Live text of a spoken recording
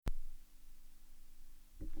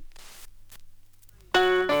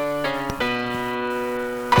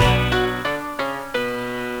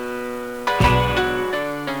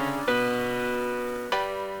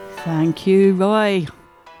Q Roy,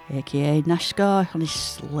 aka Nashgar, on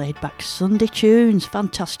his laid back Sunday tunes.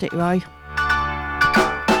 Fantastic, Roy.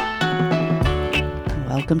 And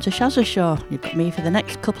welcome to Shazza Show. You've got me for the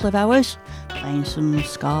next couple of hours, playing some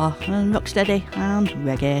ska and rocksteady and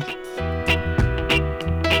reggae.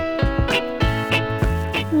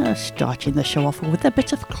 Starting the show off with a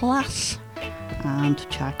bit of class and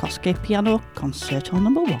Tchaikovsky Piano Concerto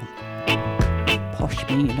No. 1. Posh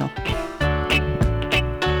me, you know.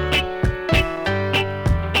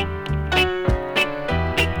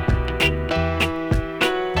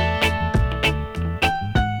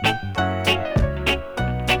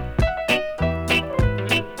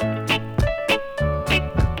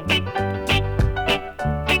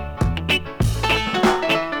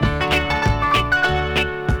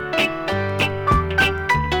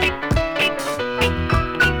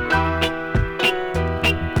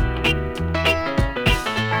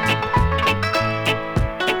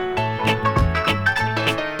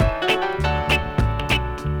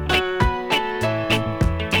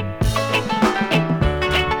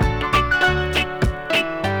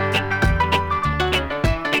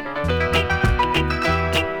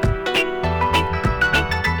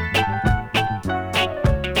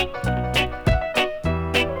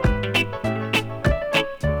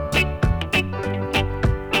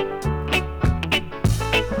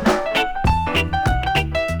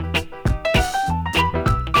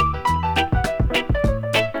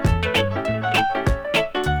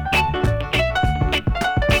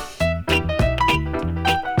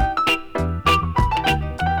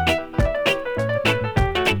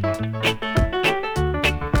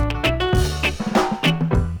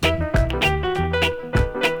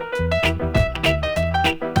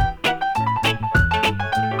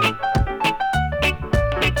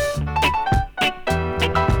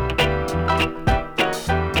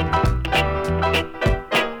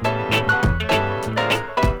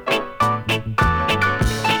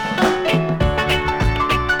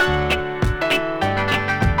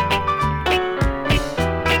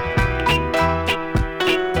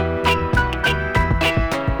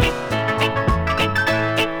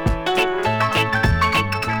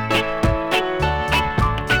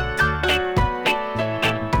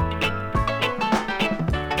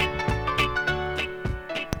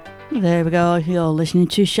 There we go, you're listening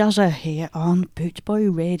to Shazza here on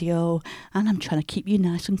Bootboy Radio, and I'm trying to keep you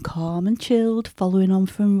nice and calm and chilled, following on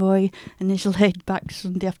from Roy and his laid back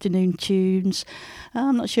Sunday afternoon tunes.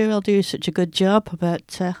 I'm not sure I'll do such a good job,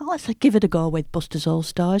 but let's give it a go with Buster's All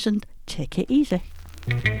Stars and take it easy.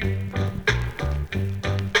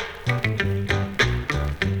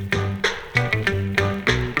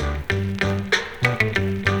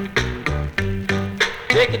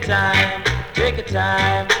 Take your time, take your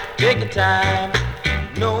time. Take your time,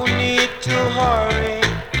 no need to hurry.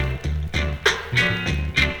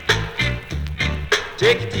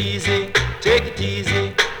 Take it easy, take it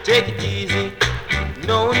easy, take it easy.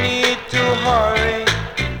 No need to hurry.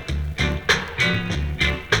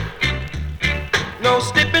 No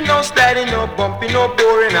slipping, no sliding, no bumping, no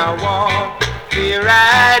boring. I want to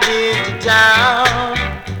ride into town.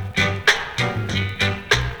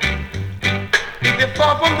 If you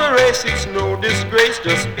fall from the race, it's no disgrace.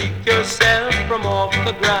 Just pick yourself from off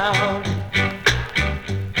the ground.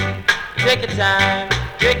 Take your time,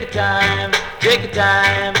 take your time, take your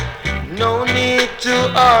time. No need to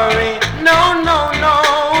hurry, no, no, no.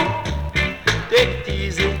 Take it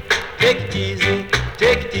easy, take it easy,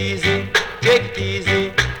 take it easy, take it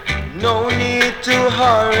easy. No need to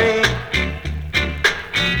hurry.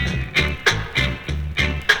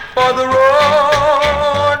 For the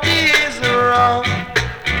road is rough,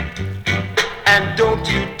 and don't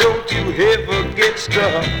you ever get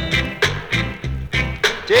stuck.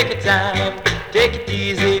 Take your time, take it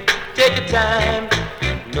easy, take your time.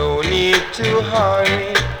 No need to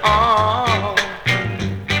hurry on.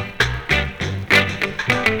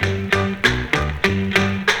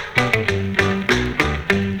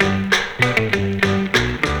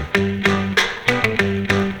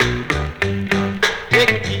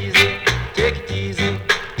 Take it easy, take it easy,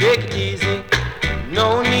 take it easy.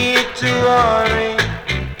 No need to hurry.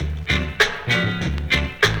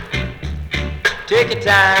 Take your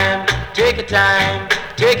time, take your time,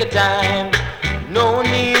 take your time. No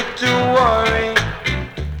need to worry.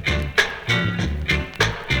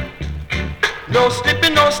 No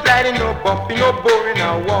slipping, no sliding, no bumping, no boring.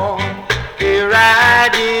 I want to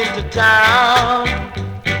ride into town.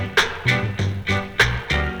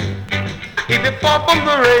 If you fall from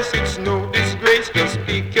the race, it's no disgrace. Just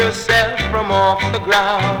pick yourself from off the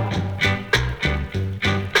ground.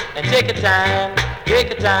 And take your time, take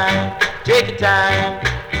your time, take your time.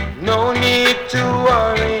 No need to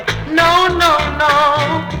worry. No, no,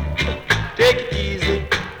 no. Take it easy,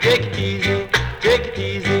 take it easy, take it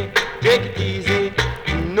easy, take it easy.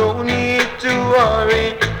 No need to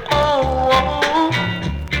worry. Oh, oh.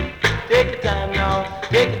 Take your time now,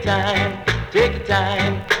 take your time, take your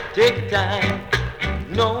time, take your time.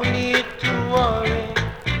 No need to worry.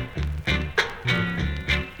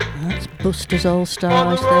 That's Buster's All For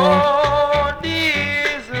Stars the there. road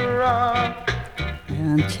is rough.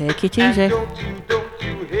 And Take It And Easy. don't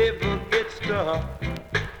you ever get stuck.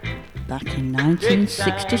 Back in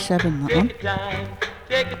 1967, that one.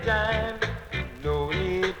 Take your time, no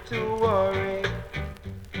need to worry.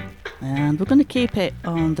 And we're going to keep it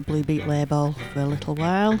on the Blue Beat label for a little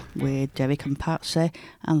while with Derek and Patsy.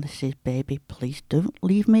 And this is Baby Please Don't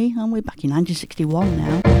Leave Me. And we're back in 1961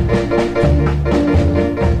 now.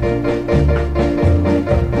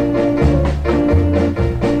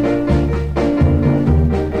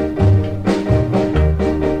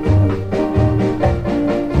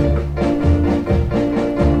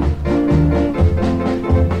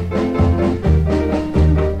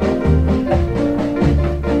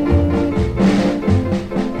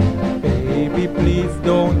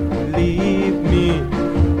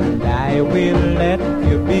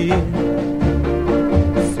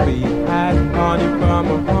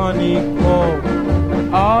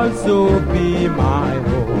 Also be my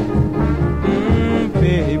home,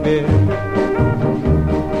 baby.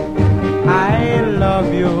 I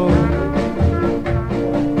love you,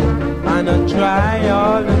 and I try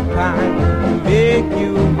all the time to make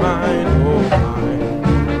you mine, oh mine.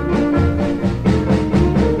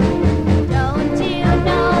 Don't you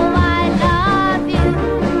know I love you,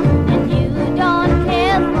 and you don't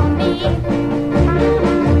care for me?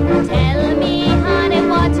 Tell me, honey,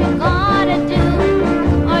 what you gonna do?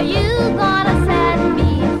 You gonna set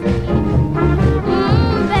me free,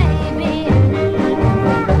 baby.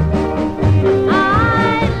 I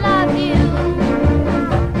love you,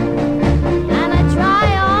 and I try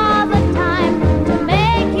all the time to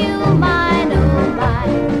make you mine, oh mine.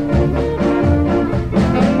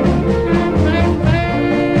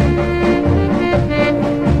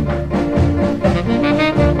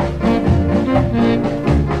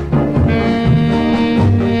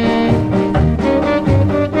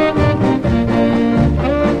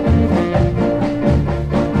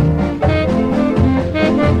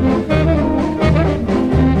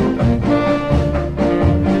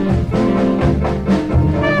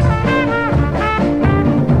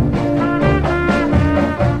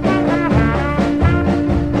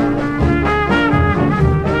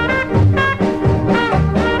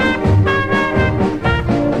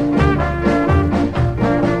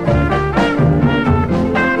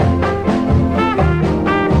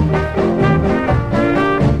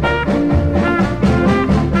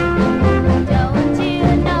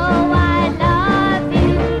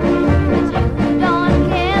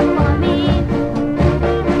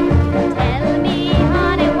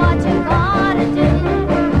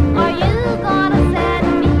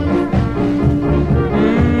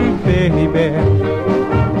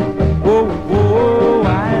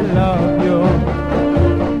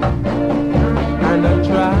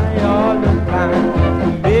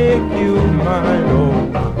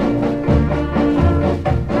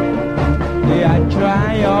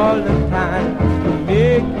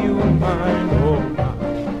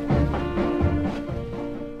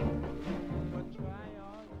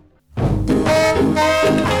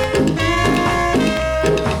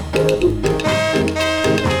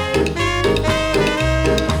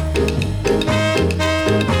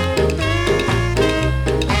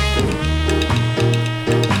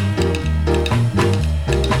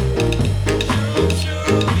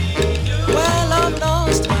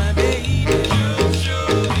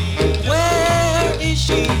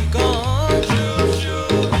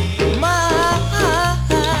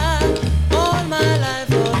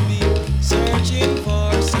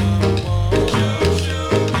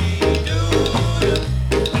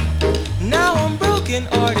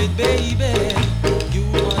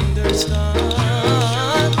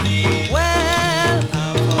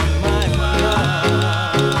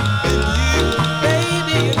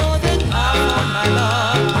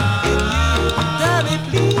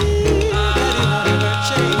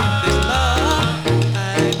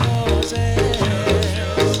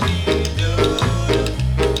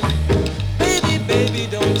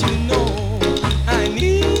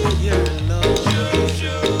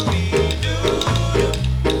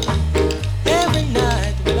 Every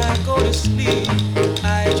night when I go to sleep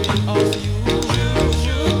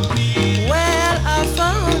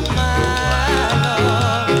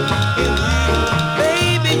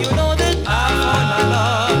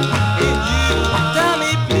in you. Tell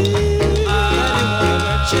me please that it will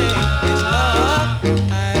never change this love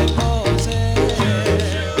I possess.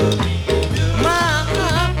 My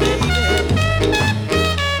baby.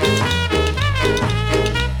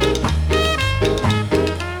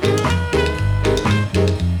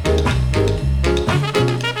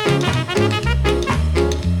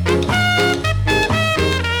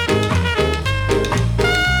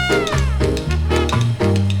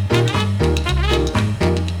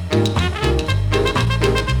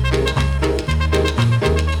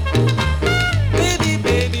 Baby,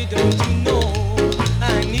 baby, don't you know I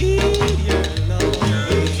need your love?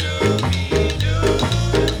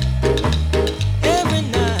 Every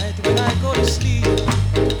night when I go to sleep,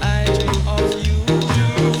 I dream of you.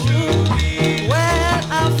 Well,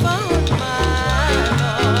 I found my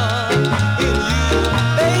love in you.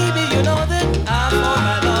 Baby, you know that I found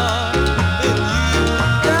my love in you.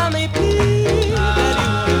 Tell me please that you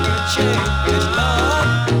will never change this love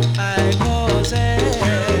I possess.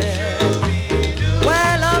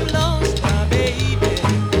 Well, I've lost my baby.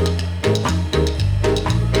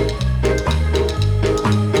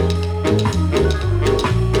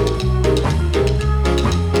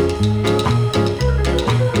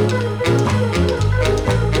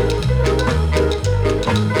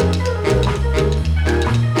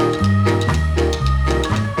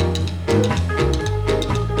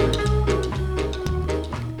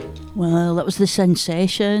 Well, that was the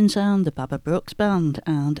Sensations and the Baba Brooks Band,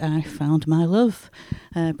 and I Found My Love.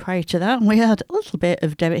 Prior to that, we had a little bit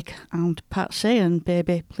of Derek and Patsy and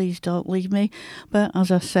Baby Please Don't Leave Me. But as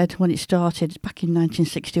I said when it started, back in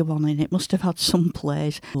 1961, and it must have had some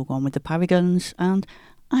plays. We'll go on with the Paragons and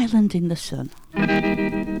Island in the Sun.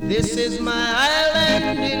 This is my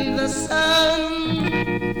island in the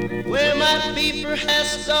sun, where my people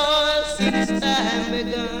has gone since time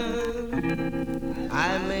begun.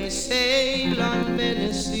 I may sail on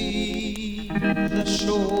many seas, the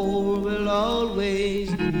shore will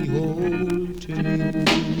always be home to me.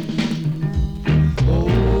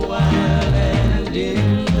 Oh, island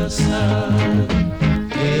in the sun,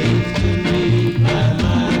 gave to me by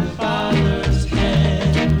my father's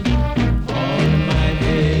hand. All my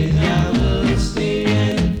days I will sing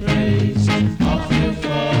and praise of your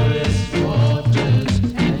forest waters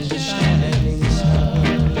and your shining sun.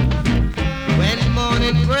 When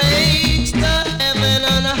morning breaks the heaven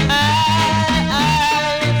on high,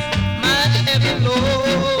 my heavy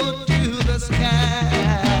load to the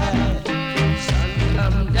sky. Sun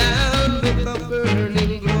come down with a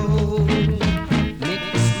burning glow, mix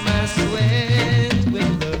my sweat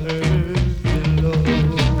with the earth below.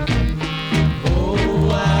 Oh,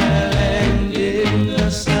 island in the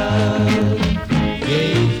sun,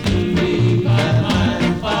 gave to me by my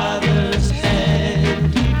father's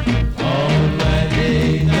hand. All my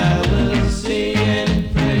days I will sing and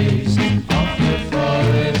praise of your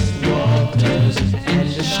forest waters and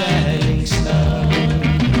your shining sun.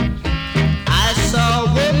 I saw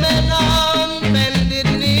women on bended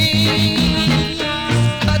knees,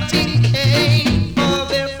 cutting cane for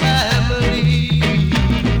their family.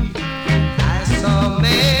 I saw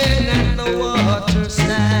men at the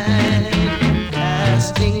waterside,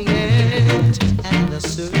 casting net at the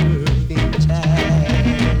surfing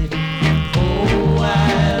tide. Oh,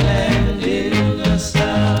 island in the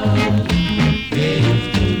sun,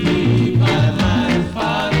 gave to me by my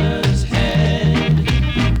father's hand.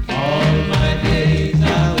 All my days I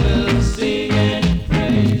will sing and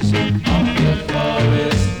praise of your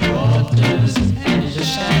forest waters and your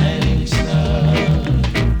shining sun.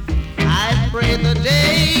 I pray the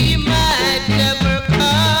day might never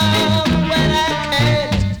come when I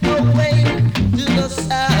can't awake to the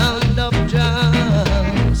sound of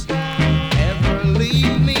drums. Ever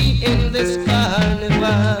leave me in this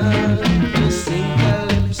carnival to sing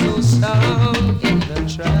calypso song in the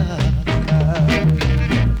tropical.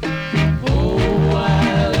 Oh,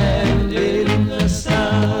 island in the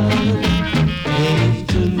sun, gave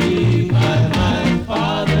to me by my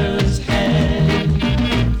father's hand.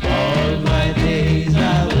 All my days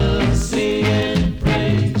I will sing and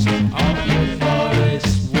praise of your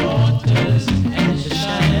forest waters and your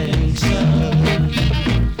shining sun.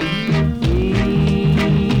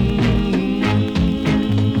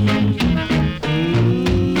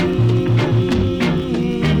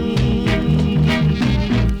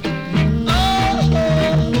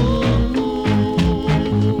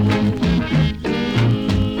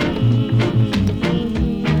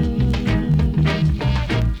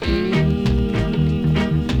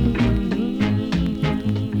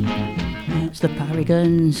 That's the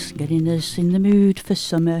Paragons getting us in the mood for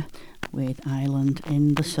summer. with Island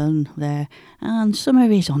in the Sun there. And summer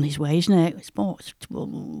is on his way, isn't it? It's about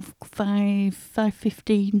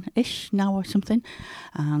 5:15-ish now or something.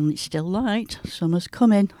 And it's still light. Summer's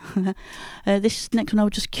coming. This next one, I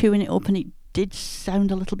was just queuing it up and it did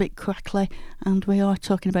sound a little bit crackly. And we are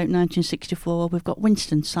talking about 1964. We've got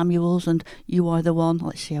Winston Samuels and You Are the One.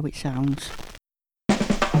 Let's see how it sounds.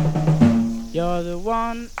 You're the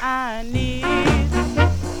one I need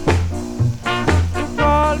to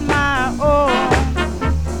call my own.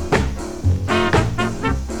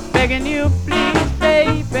 Begging you please,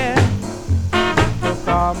 baby, to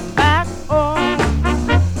come back home.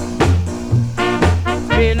 It's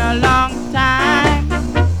been a long time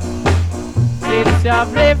since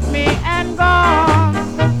you've left me and gone.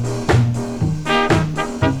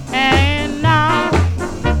 And now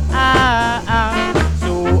I'm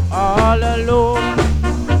so all alone.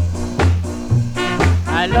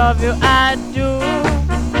 I love you, I do.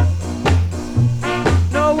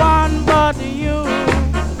 No one but you.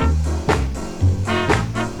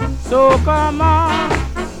 So come on,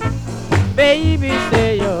 baby,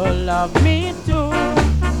 say you love me too.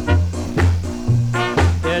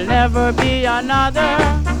 There'll never be another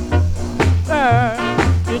girl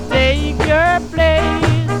to take your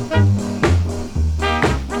place.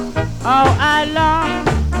 Oh, I long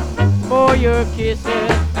for your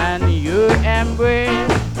kisses and your embrace.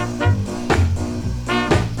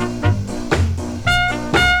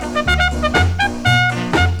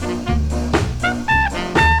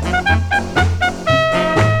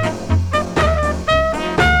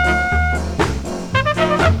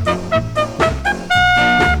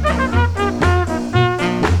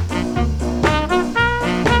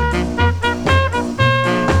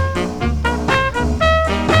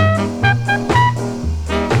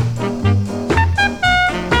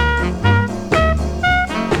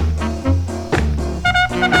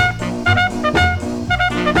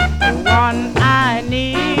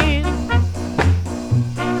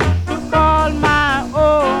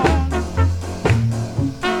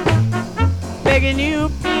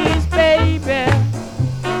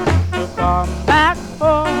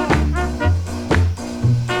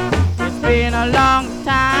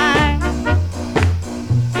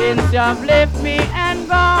 You've left me and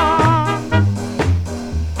gone,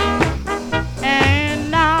 and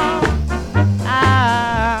now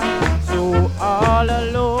I'm so all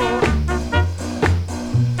alone,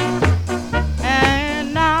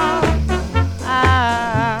 and now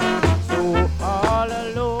I'm so all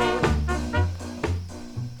alone.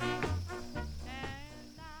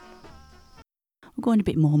 We're going a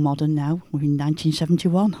bit more modern now. We're in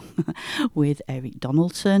 1971 with Eric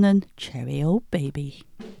Donaldson and Cherry O Baby.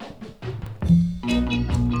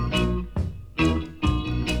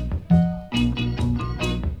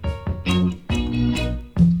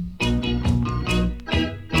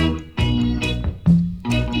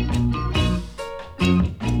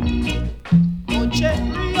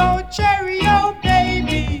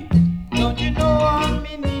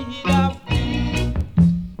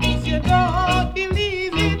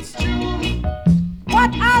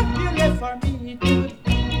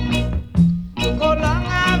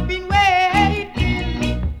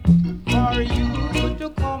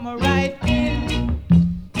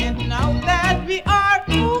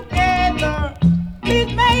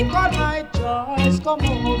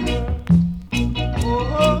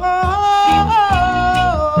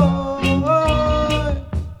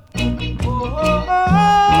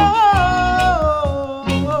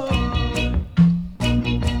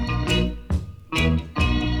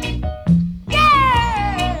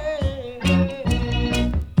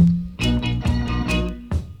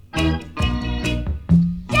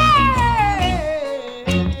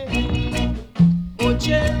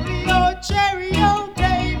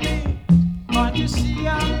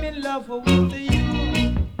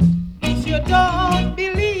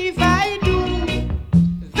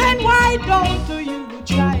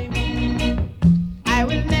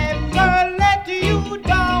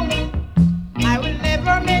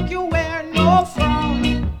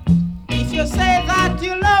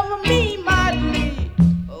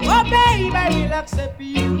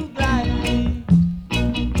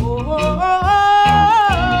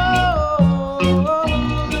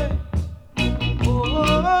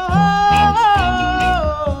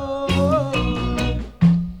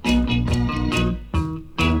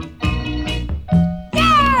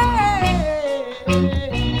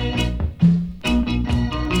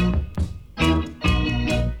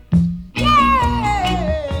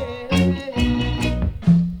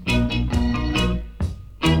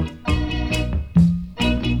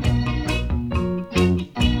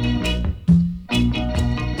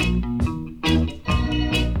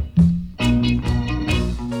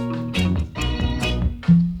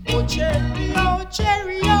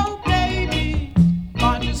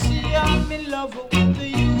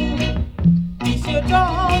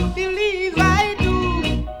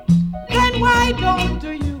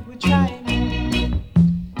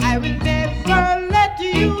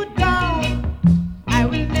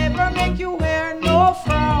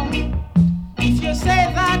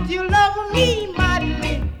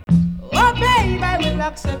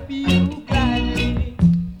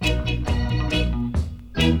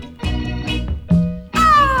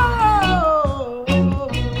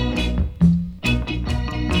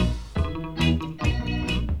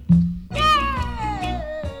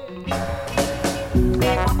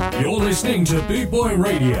 listening to Boot Boy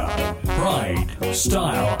Radio. Pride,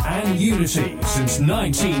 style, and unity since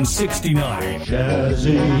 1969.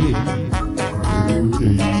 Jazzy,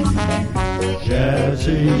 Rudy,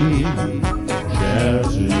 Jazzy,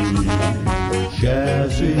 Jazzy,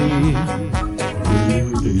 Jazzy,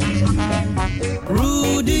 Rudy.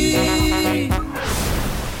 Rudy.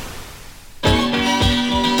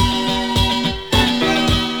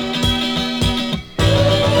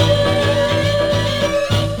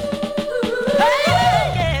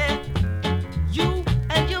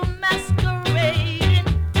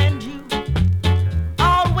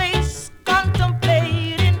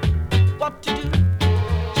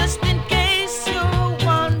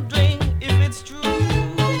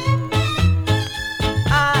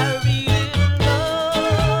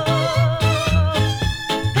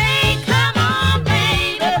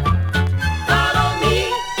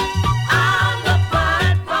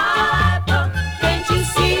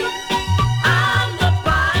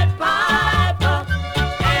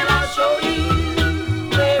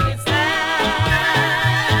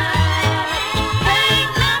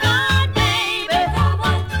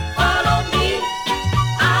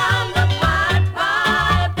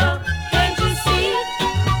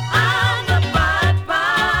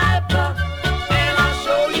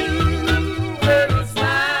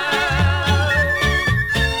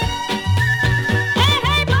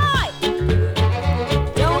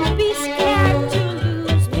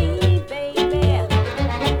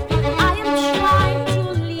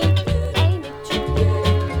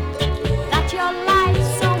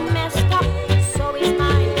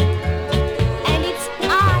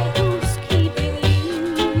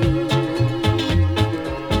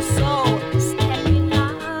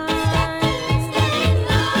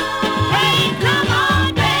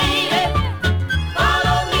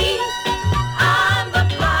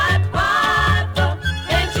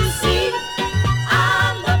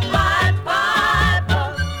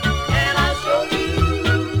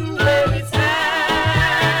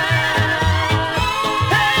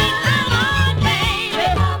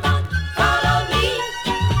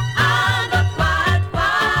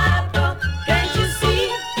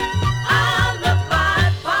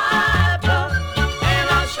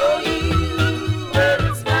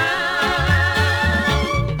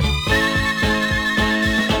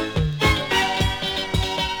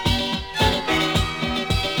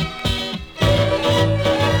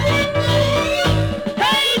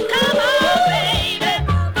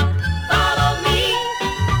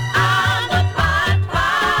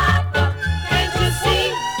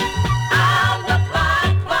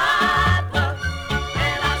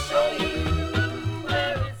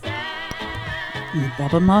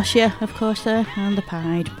 Bob and Marcia, of course, there, and the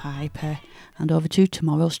Pied Piper. And over to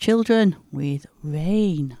Tomorrow's Children with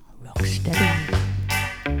Rain, Rocksteady.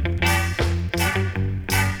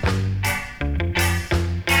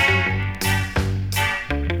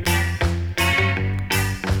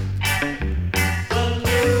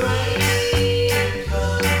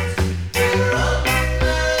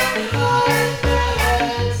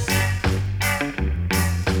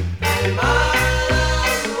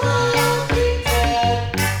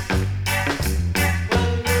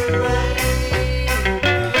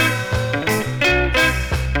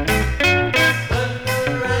 When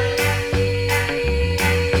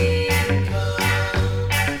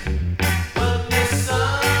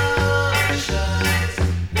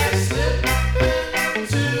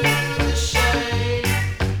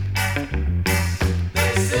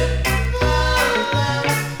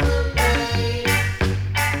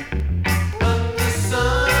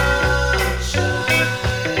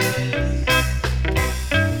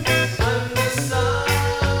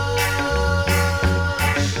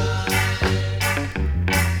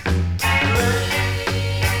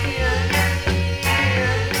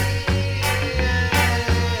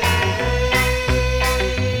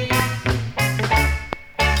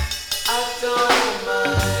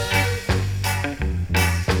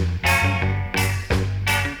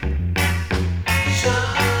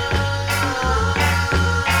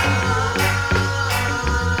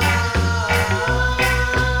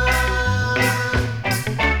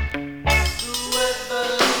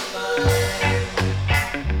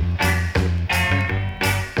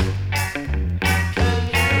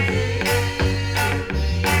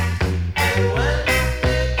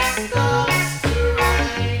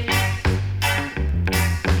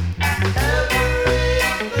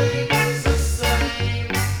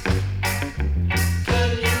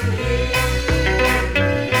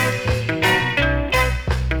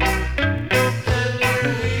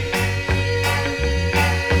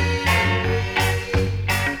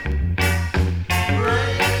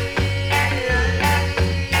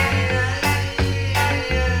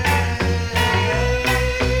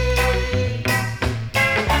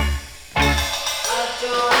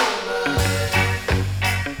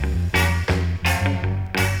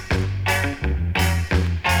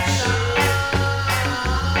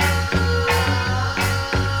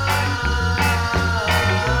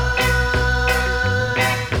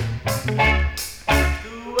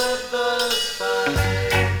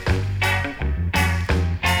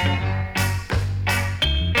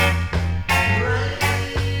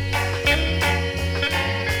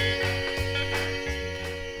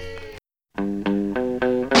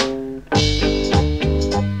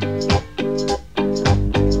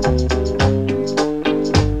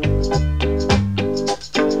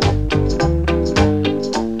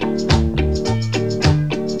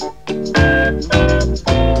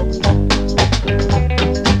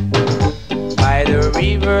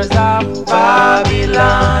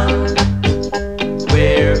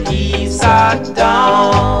he sat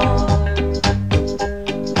down,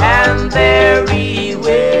 and there he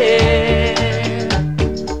went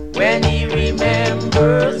when he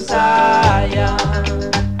remembered Zion.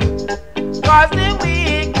 'Cause the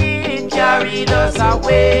wicked carried us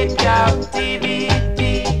away, captivity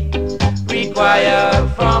required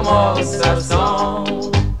from us a song.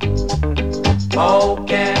 How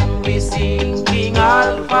can we sing King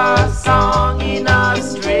Alpha's song in a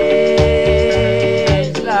strange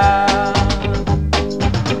land?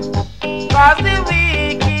 'Cause the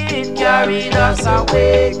wicked carried us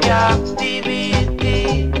away,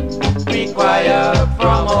 captivity required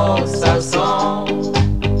from us a song.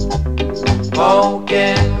 How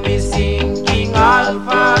can we sing King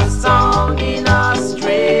Alpha's song in a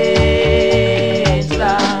strange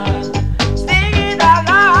land? Sing it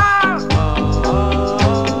aloud.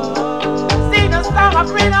 Sing the song of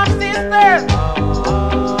freedom, sisters.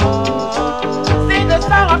 Sing the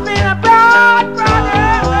song of freedom, brother.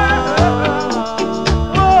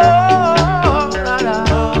 Oh, la, la.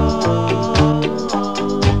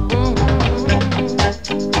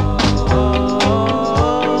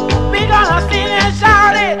 We gonna sing and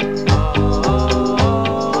shout it.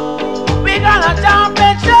 We gonna jump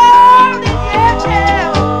and shout it, yeah.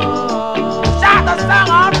 Shout the song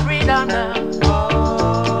of freedom now.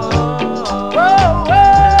 Whoa,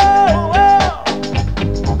 whoa, whoa.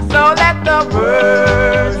 So let the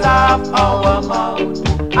words of our mouth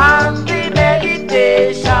and the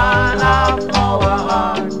meditation of our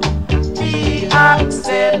heart be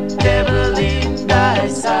acceptable in thy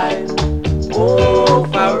sight,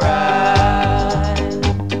 override.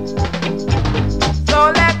 So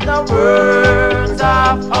let the words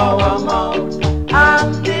of our mouth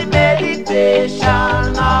and the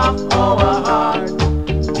meditation of our heart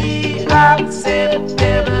be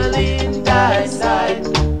acceptable in thy sight,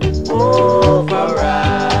 override.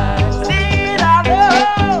 Sing it out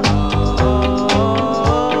loud.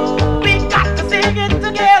 We got to sing it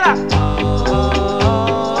together.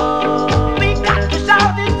 We got to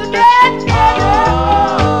shout it together.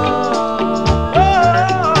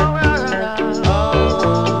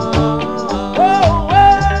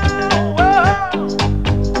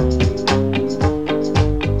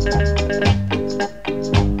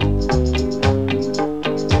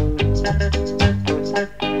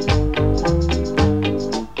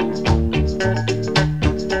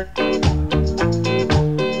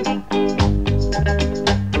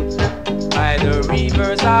 By the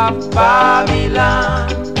rivers of Babylon,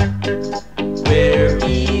 where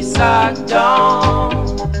he sat down,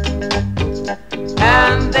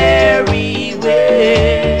 and there he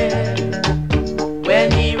went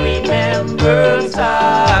when he remembered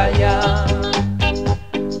Zion.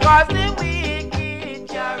 'Cause the wicked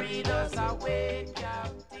carried us away,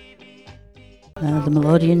 captivity. The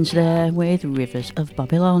Melodians there with Rivers of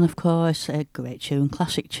Babylon, of course. A great tune,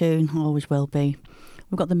 classic tune, always will be.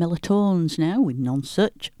 We've got the Mellatones now with None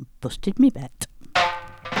Such, Busted Me Bet.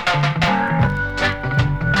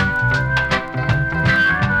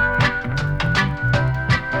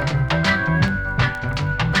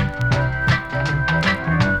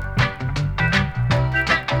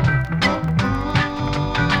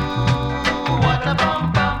 What a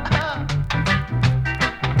bum bum.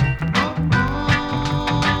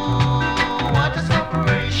 What a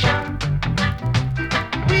separation.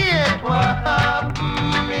 We ain't what up,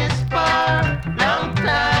 Miss Bar. Long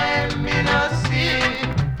time me no see.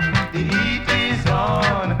 The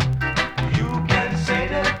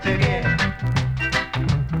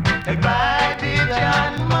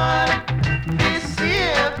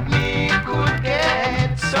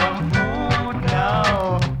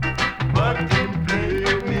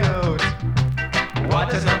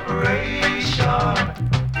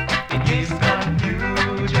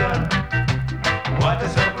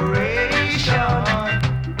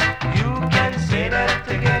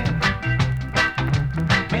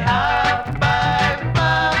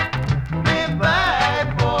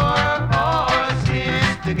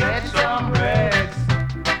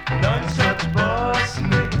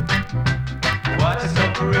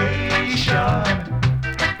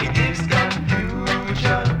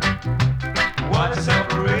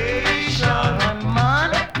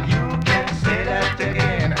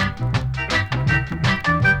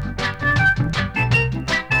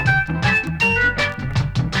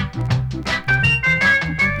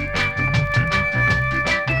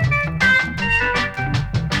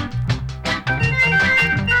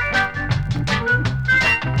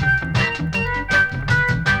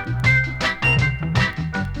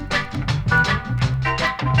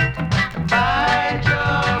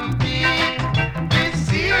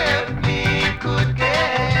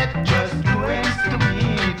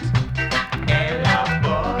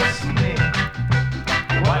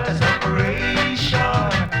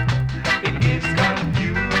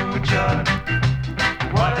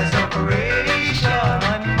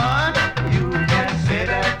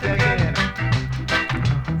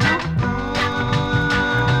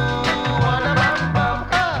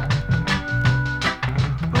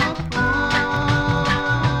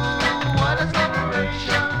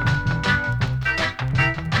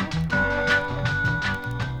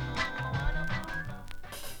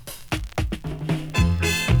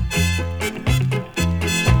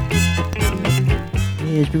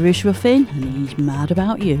Here's Bruce Ruffin, and he's mad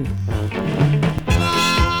about you.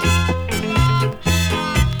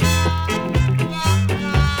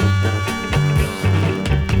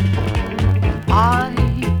 I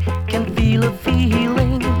can feel a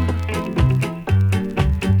feeling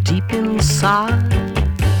deep inside,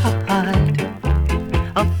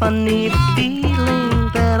 a funny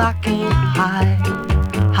feeling that I can't hide.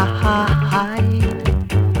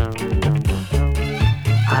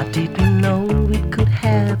 I didn't know it could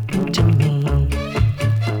happen to me.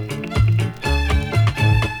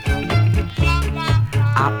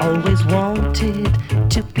 I always wanted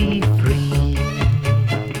to be free,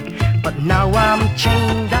 but now I'm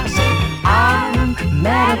chained. I say I'm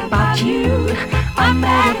mad about you. I'm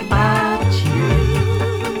mad about you.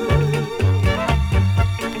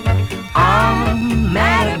 I'm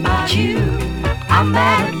mad about you. I'm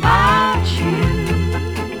mad about you.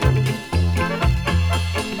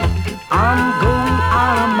 I'm going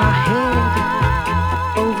out of my head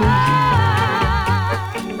over you,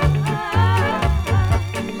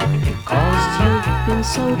 'cause you've been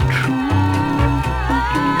so true.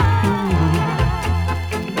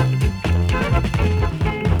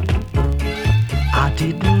 I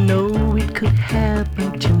didn't know it could happen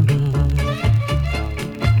to me.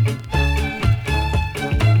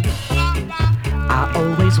 I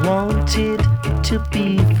always wanted to be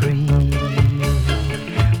free,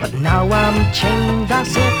 but now I'm chained. I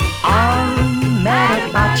said I'm mad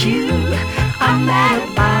about you. I'm mad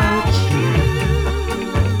about you.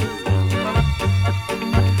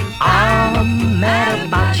 I'm mad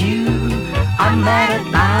about you. I'm mad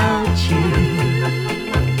about you.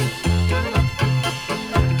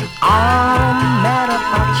 I'm mad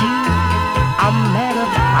about you. I'm mad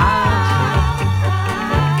about you.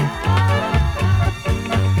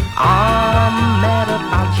 I'm mad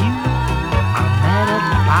about you. I'm mad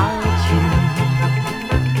about you.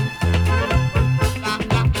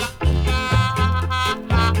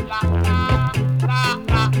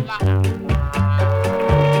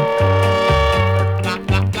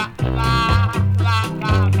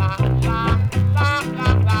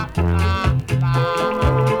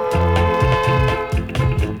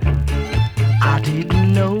 I didn't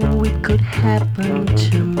know it could happen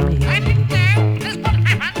to me.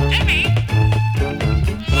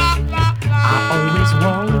 I always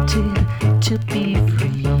wanted to be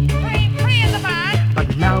free, but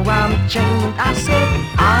now I'm chained. I said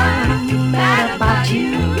I'm mad about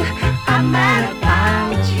you. I'm mad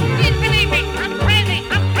about you.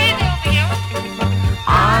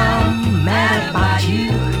 I'm mad about you.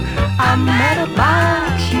 I'm mad about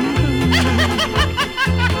you.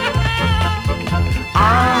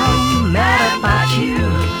 I'm mad about you.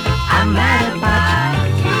 I'm mad about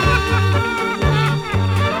you.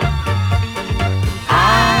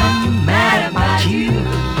 I'm mad about you.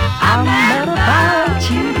 I'm mad about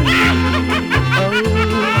you. Oh,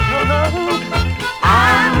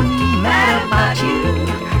 I'm mad about you.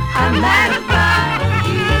 I'm mad about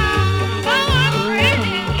you.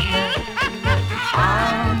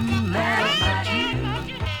 I'm mad about you.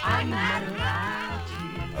 I'm mad about you.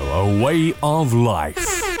 A way of life.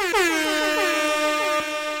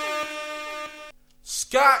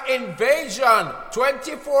 Ska Invasion,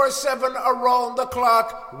 24/7 around the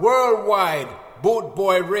clock, worldwide. Boot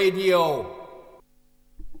Boy Radio.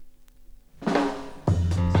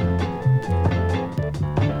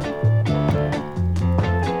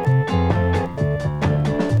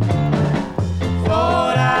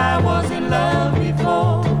 Thought I was in love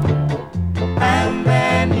before, and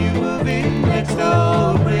then you move in next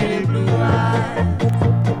door. Pretty blue eyes,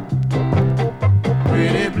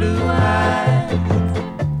 pretty blue eyes.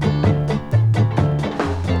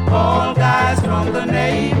 All guys from the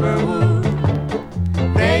neighborhood,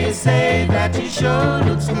 they say that you sure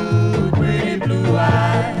looks good. Pretty blue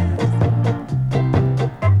eyes,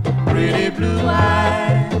 pretty blue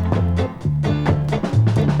eyes.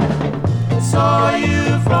 Saw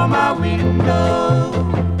you from my window,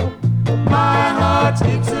 my heart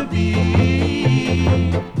skips a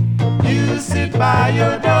beat. You sit by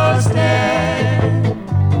your doorstep,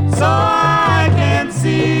 so I can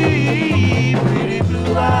see. Pretty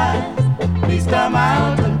blue eyes, please come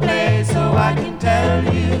out and play, so I can tell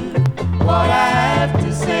you what I have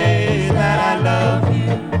to say. That I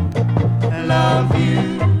love you,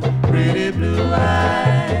 pretty blue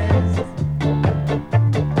eyes.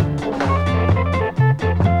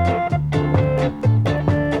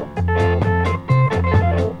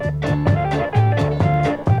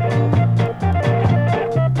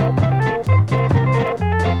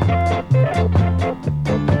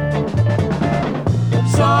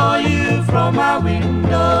 Saw you from my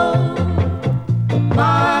window,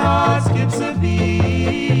 my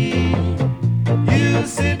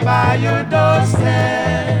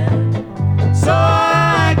stand so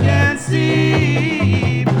I can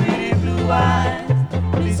see pretty blue eyes.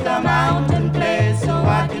 Please come out and play so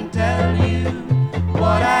I can tell you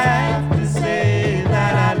what I have to say,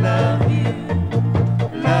 that I love you,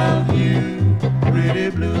 pretty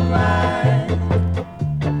blue eyes,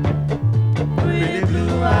 pretty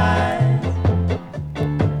blue eyes,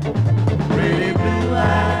 pretty blue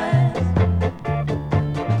eyes,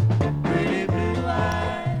 pretty blue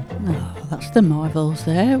eyes. Oh, that's the Marvels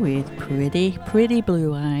there with Pretty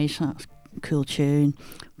Blue Eyes. That's a cool tune.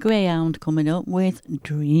 Greyhound coming up with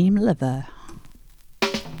Dream Lover.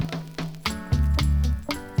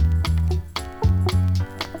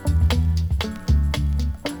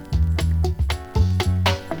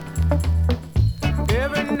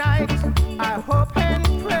 Every night I hope and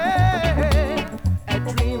pray a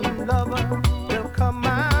dream lover will come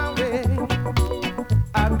my way.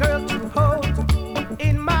 A girl to hold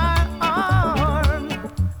in my arms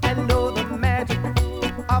and know the magic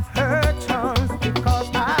of her charms, because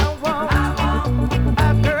I want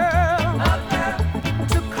a girl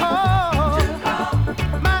to call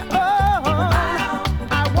my own.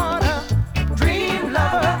 I want a dream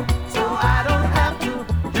lover so I don't have to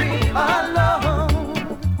dream alone.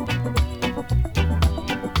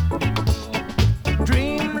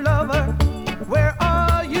 Dream lover, where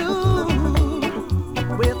are you?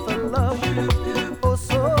 With a love oh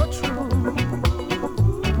so true,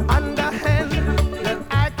 underhand that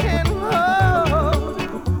I can hold,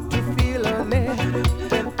 to feel her near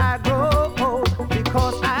when I grow old,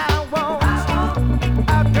 because I want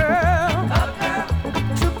a girl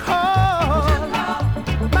to call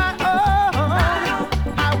my own.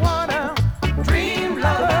 I want a dream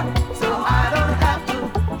lover so I don't have to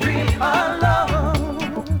dream alone.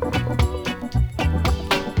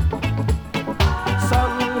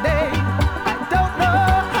 Someday, I don't know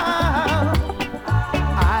how,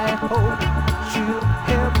 I hope she'll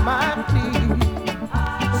hear my plea.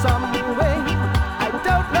 Some way, I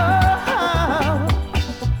don't know how,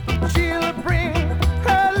 she'll bring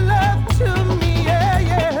her love to me, yeah,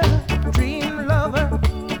 yeah. Dream lover,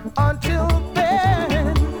 until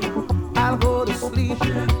then, I'll go to sleep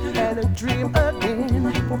and dream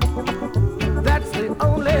again. That's the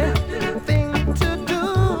only thing to do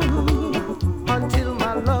until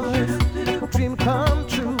my lover's dream come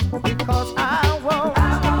true, because I want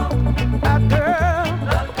a girl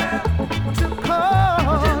to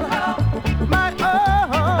call my own.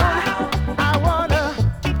 I want a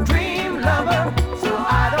dream lover so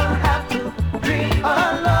I don't have to dream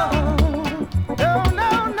alone. No, no,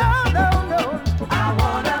 no, no, no. I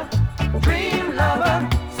want a dream lover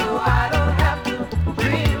so I don't have to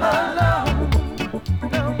dream alone.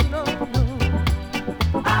 No, no, no.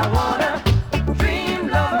 I want a dream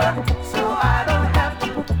lover so I don't have to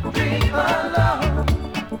dream alone.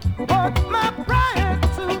 Want my bride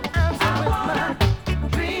to answer with my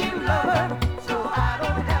dream lover so I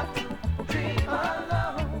don't have to dream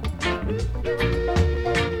alone.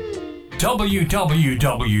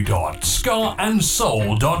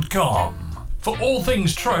 www.scarandsoul.com for all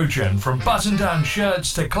things Trojan, from button-down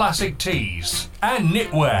shirts to classic tees and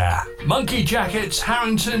knitwear, monkey jackets,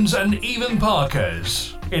 Harringtons and even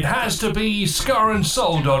Parkers. It has to be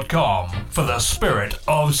scarandsoul.com for the spirit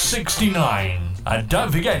of 69. And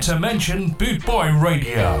don't forget to mention Boot Boy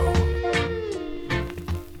Radio.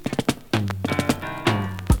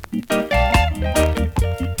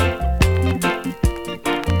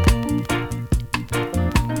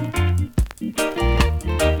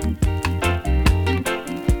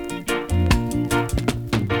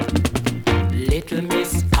 Little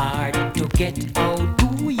Miss Hard to get, how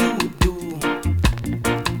do you do?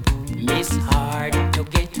 Miss Hard to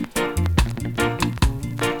get,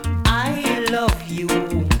 I love you.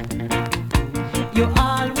 You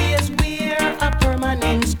always wear a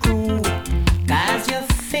permanent screw, 'cause you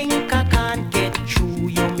think I can't get through.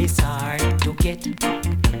 You Miss Hard to get,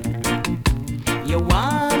 you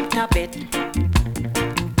want a bet.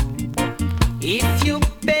 If you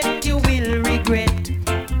bet you will regret,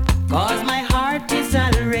 'cause my heart is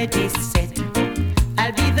already set.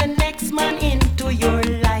 I'll be the next man into your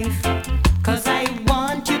life, 'cause I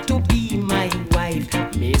want you to be my wife.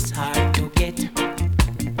 Miss Hard to get,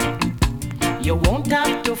 you won't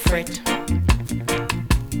have to fret.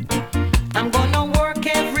 I'm gonna work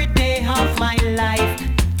every day of my life.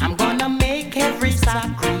 I'm gonna make every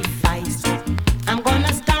sacrifice. I'm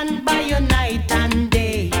gonna stand by you night and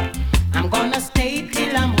day. I'm gonna stay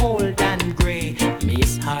till I'm old and gray.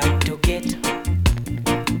 Miss Hard to get,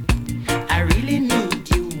 I really need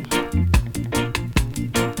you.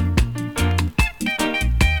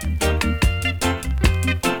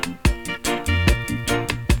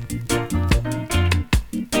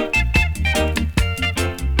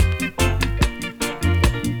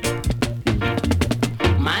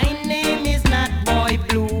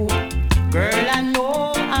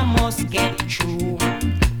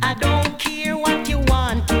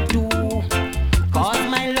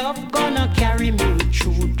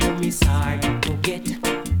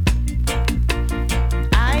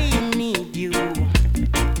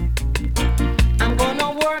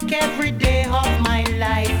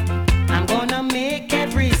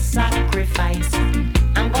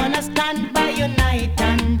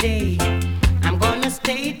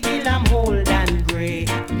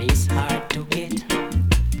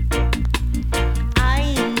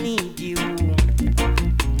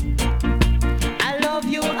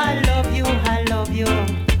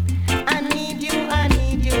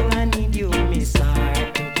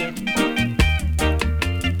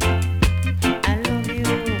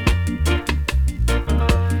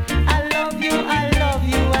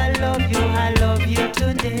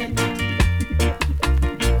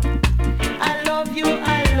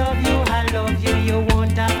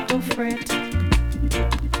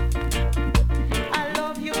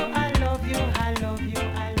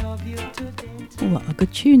 what a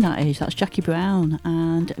good tune that is. That's Jackie Brown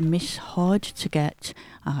and Miss Hard to Get.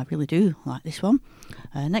 I really do like this one.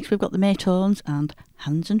 Next we've got the Maytones and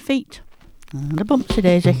Hands and Feet. And a Bumpsy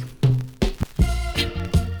Daisy.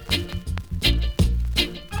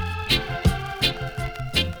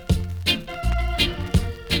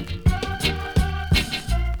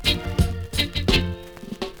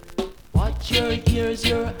 Watch your ears,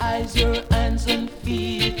 your eyes, your hands and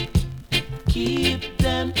feet. Keep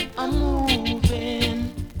them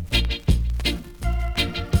a-moving.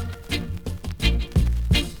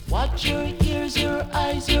 Watch your ears, your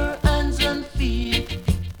eyes, your hands and feet.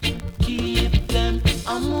 Keep them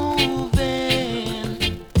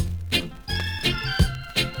a-moving.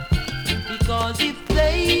 Because if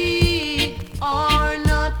they are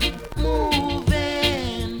not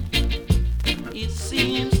moving, it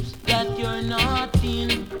seems that you're not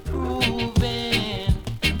improving.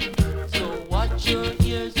 So watch your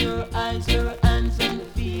ears, your eyes, your hands and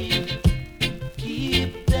feet.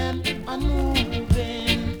 Keep them a-moving.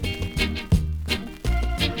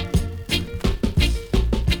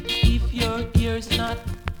 If your ears not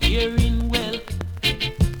hearing well,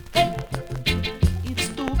 hey, it's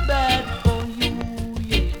too bad for you,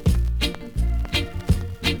 yeah.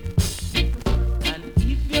 And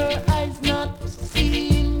if your eyes not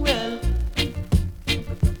seeing well,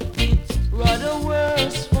 it's rather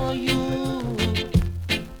worse for you.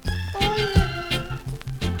 Oh yeah,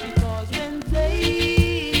 because when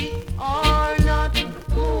they are not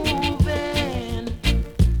moving,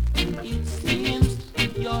 it seems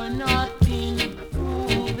you're not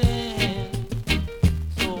improving.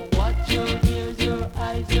 So watch your ears, your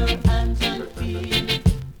eyes, your hands and feet.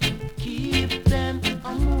 Keep them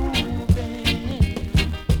a-moving.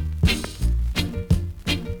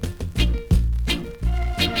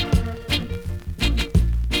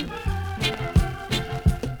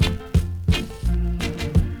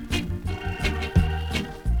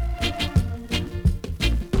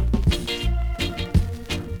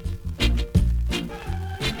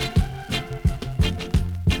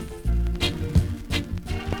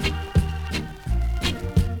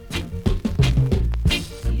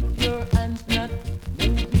 If your hands not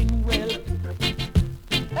moving well,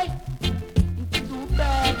 hey, it's too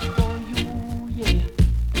bad for you, yeah.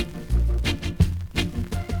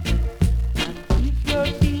 And if your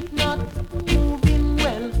feet not moving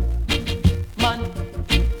well, man,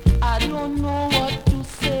 I don't know what to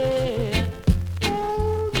say.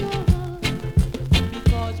 Oh no,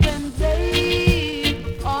 because when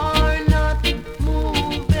they are not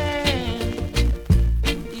moving,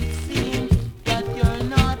 it seems that you're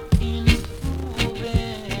not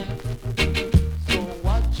improving. So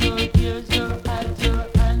watch your ears, your eyes, your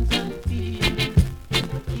hands and feet.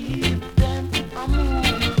 Keep them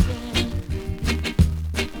a-moving.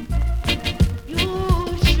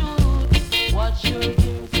 You should watch your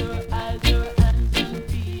ears, your eyes, your hands and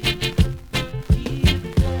feet.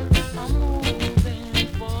 Keep them a-moving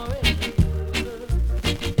forever.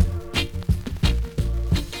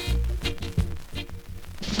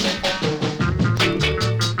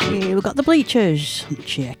 Here we've got the Bleachers.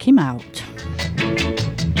 Check him out.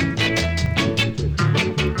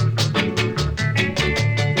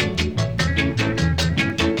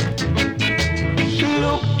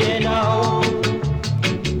 Look there now,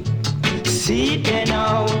 see there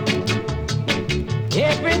now,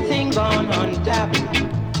 everything gone on tap,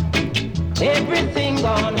 everything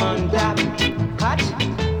gone on tap. Cut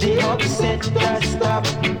the upset that stop,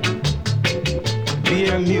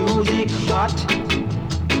 beer music hot,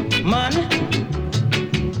 man.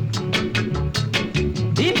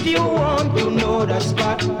 If you want to know the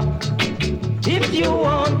spot, if you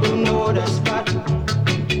want to know the spot,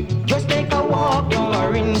 just take a walk down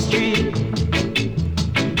Orange Street,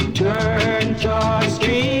 turn George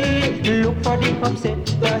Street, look for the upset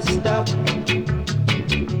that stop,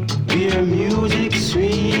 where music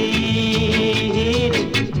sweet.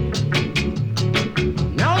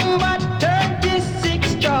 Number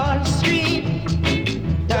 36 George Street,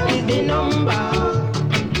 that is the number.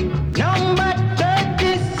 Number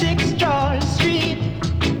 36 George Street,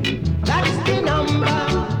 that's the number.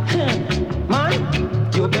 Man,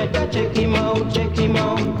 you better check him out, check him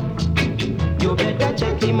out. You better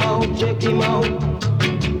check him out, check him out.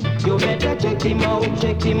 You better check him out,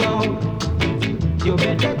 check him out. You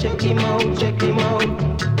better check him out, check him out.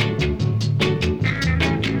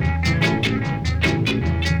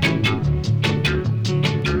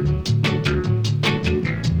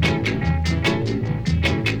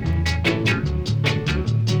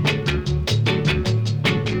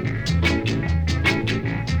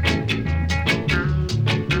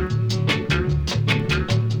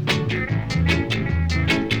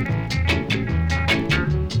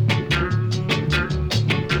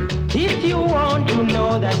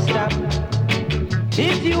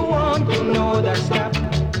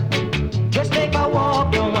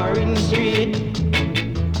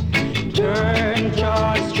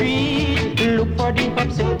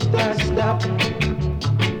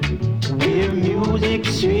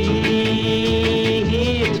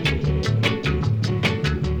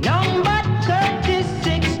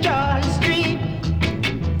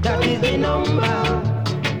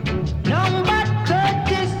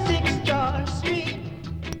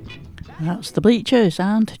 That's The Bleachers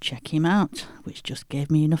and Check Him Out, which just gave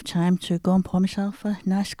me enough time to go and pour myself a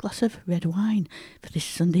nice glass of red wine for this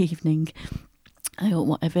Sunday evening. I hope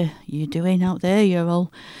whatever you're doing out there, you're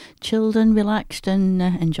all chilled and relaxed and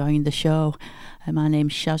enjoying the show. My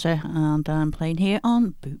name's Shazza and I'm playing here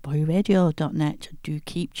on bootboyradio.net. Do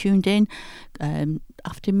keep tuned in.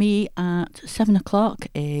 After me at 7 o'clock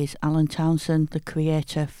is Alan Townsend, the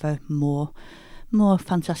creator for more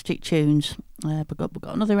fantastic tunes. We've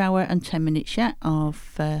got another hour and 10 minutes yet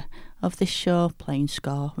of this show, playing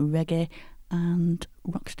ska, reggae and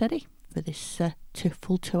rocksteady for this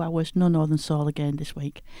full 2 hours. No Northern Soul again this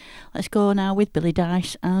week. Let's go now with Billy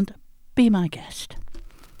Dice and Be My Guest.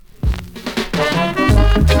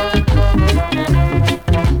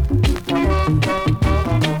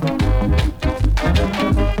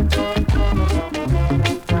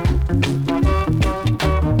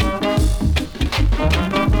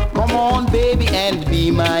 Come on, baby, and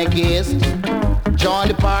be my guest. Join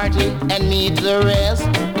the party and meet the rest.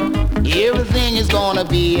 Everything is gonna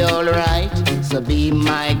be alright, so be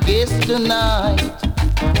my guest tonight.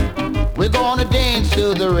 We're gonna dance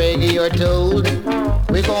to the reggae you're told.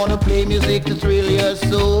 We're gonna play music to thrill your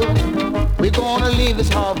soul. We're gonna leave this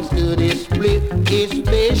harvest to this split. It's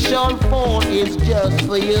special for it's just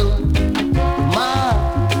for you.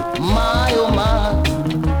 My, oh my,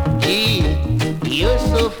 gee, you're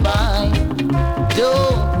so fine.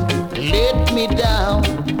 Don't let me down.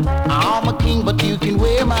 I'm a king, but you can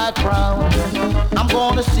wear my crown. I'm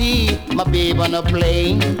gonna see my babe on a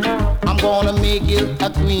plane. I'm gonna make you a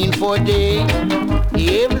queen for a day.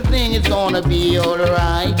 Everything is gonna be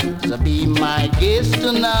alright, so be my guest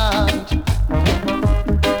tonight.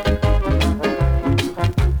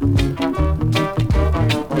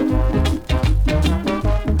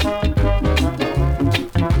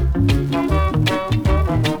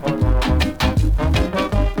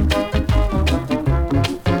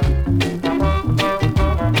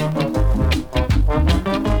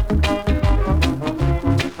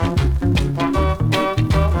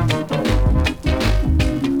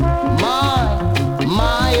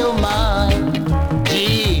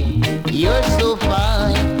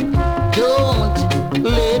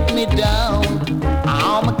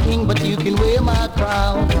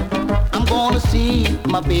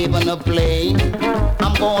 My babe on a plane.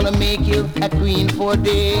 I'm gonna make you a queen for a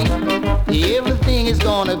day. Everything is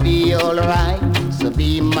gonna be alright, so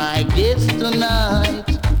be my guest tonight.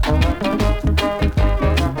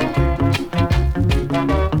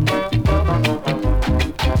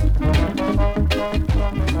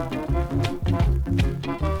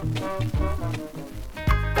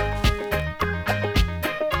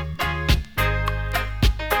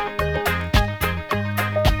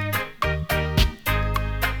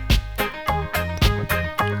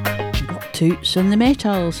 Toots and the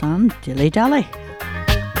Maytals and Dilly Dally.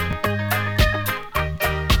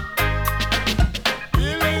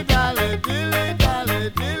 Dilly dally, dilly dally,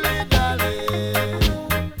 dilly dally.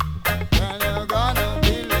 Then you're gonna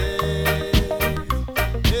be late.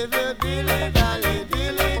 If you dilly dally,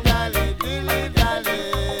 dilly dally, dilly dally.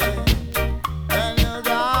 Then you're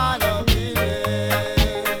gonna be late.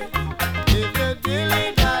 If you dilly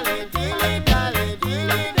dally, dilly dally,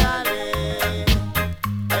 dilly dally.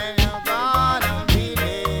 Then you're gonna be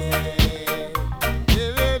late.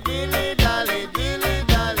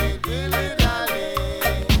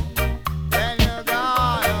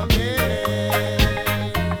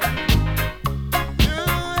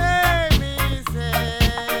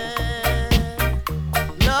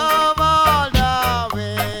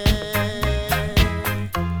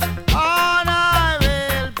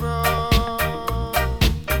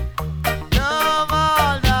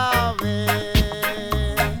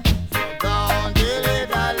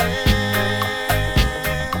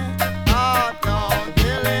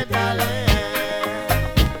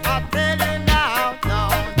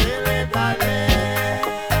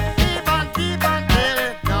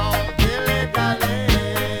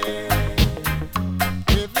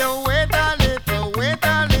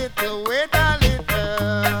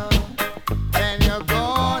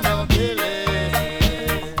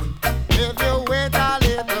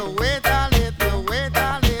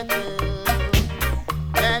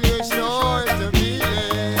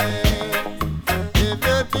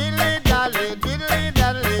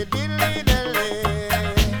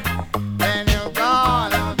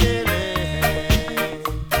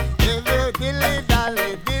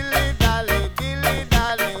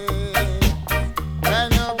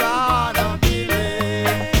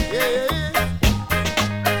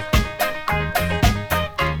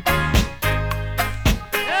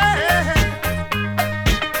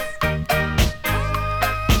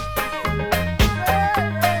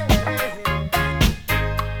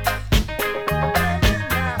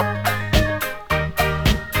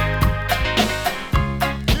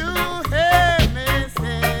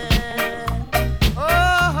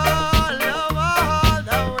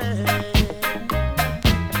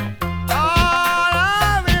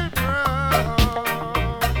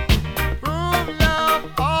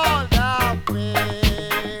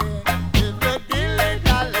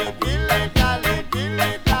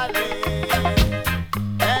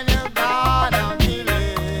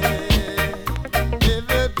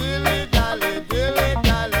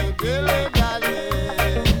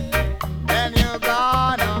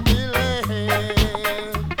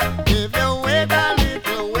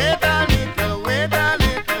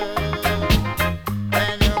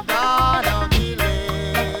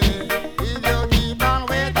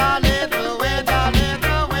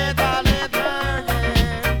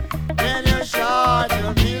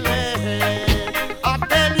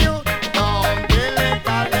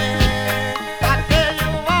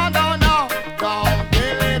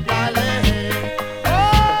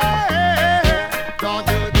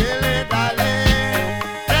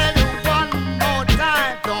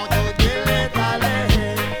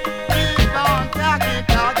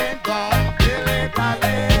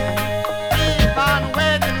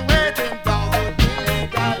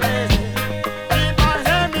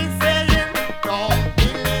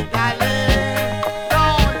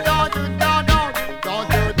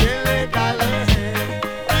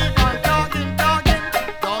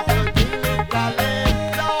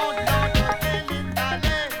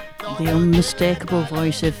 unmistakable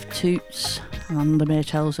voice of Toots and the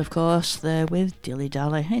Maytels, of course. They're with Dilly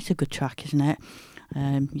Dally. It's a good track, isn't it?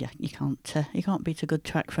 Yeah, you can't beat a good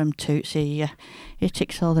track from Toots. He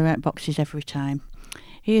ticks all the right boxes every time.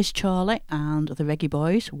 Here's Charlie and the Reggae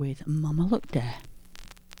Boys with Mama Look There.